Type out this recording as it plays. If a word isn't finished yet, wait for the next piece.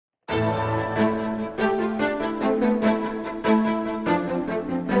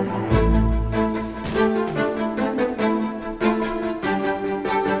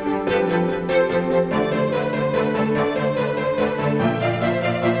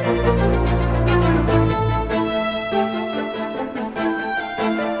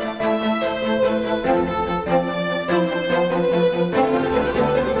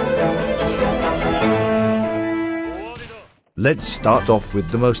Let's start off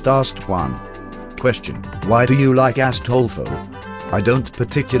with the most asked one. Question: why do you like Astolfo? I don't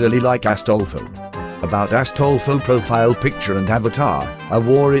particularly like Astolfo. About Astolfo profile picture and avatar, I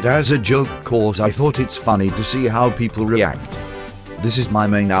wore it as a joke cause I thought it's funny to see how people react. This is my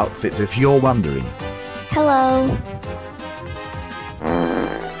main outfit if you're wondering. Hello.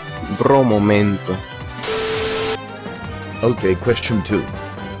 Bro momento. Okay, question 2.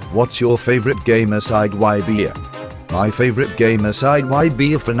 What's your favorite game aside YBA? My favorite game aside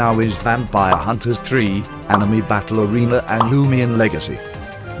YBA for now is Vampire Hunters 3, Enemy Battle Arena and Lumion Legacy.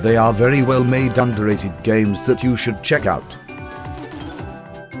 They are very well made underrated games that you should check out.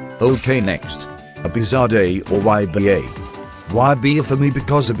 Okay, next. A Bizarre Day or YBA? YBA for me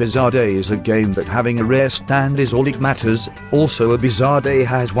because a Bizarre Day is a game that having a rare stand is all it matters. Also a Bizarre Day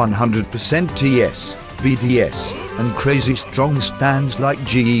has 100% TS, BDS, and crazy strong stands like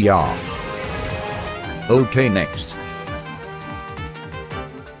GER. Okay, next.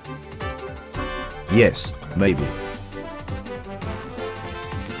 Yes, maybe.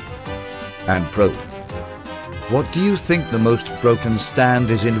 And Pro. What do you think the most broken stand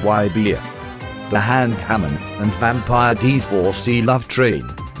is in YBA? The Hand Cannon and Vampire D4C Love Train,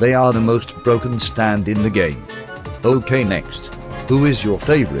 they are the most broken stand in the game. Okay, next. Who is your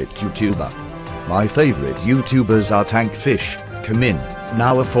favorite YouTuber? My favorite YouTubers are Tankfish, Kamin,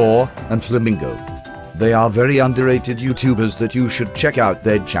 Noah4, and Flamingo. They are very underrated YouTubers that you should check out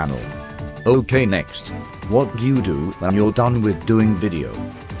their channel. Okay, next. What do you do when you're done with doing video?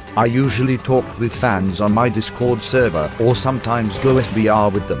 I usually talk with fans on my Discord server or sometimes go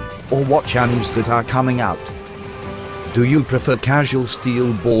SBR with them, or watch animes that are coming out. Do you prefer casual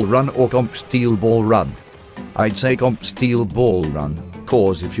steel ball run or comp steel ball run? I'd say comp steel ball run,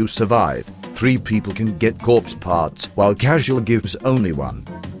 cause if you survive, 3 people can get corpse parts while casual gives only 1.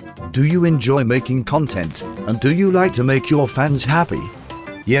 Do you enjoy making content, and do you like to make your fans happy?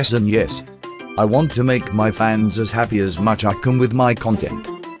 Yes and yes. I want to make my fans as happy as much I can with my content.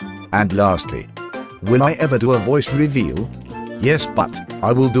 And lastly, will I ever do a voice reveal? Yes, but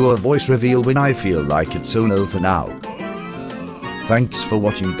I will do a voice reveal when I feel like it, so no for now. Thanks for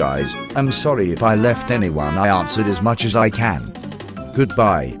watching, guys. I'm sorry if I left anyone. I answered as much as I can.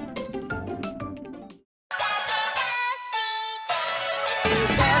 Goodbye.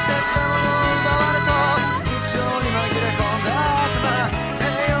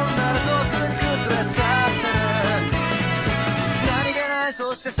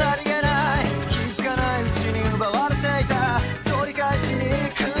 Necesaria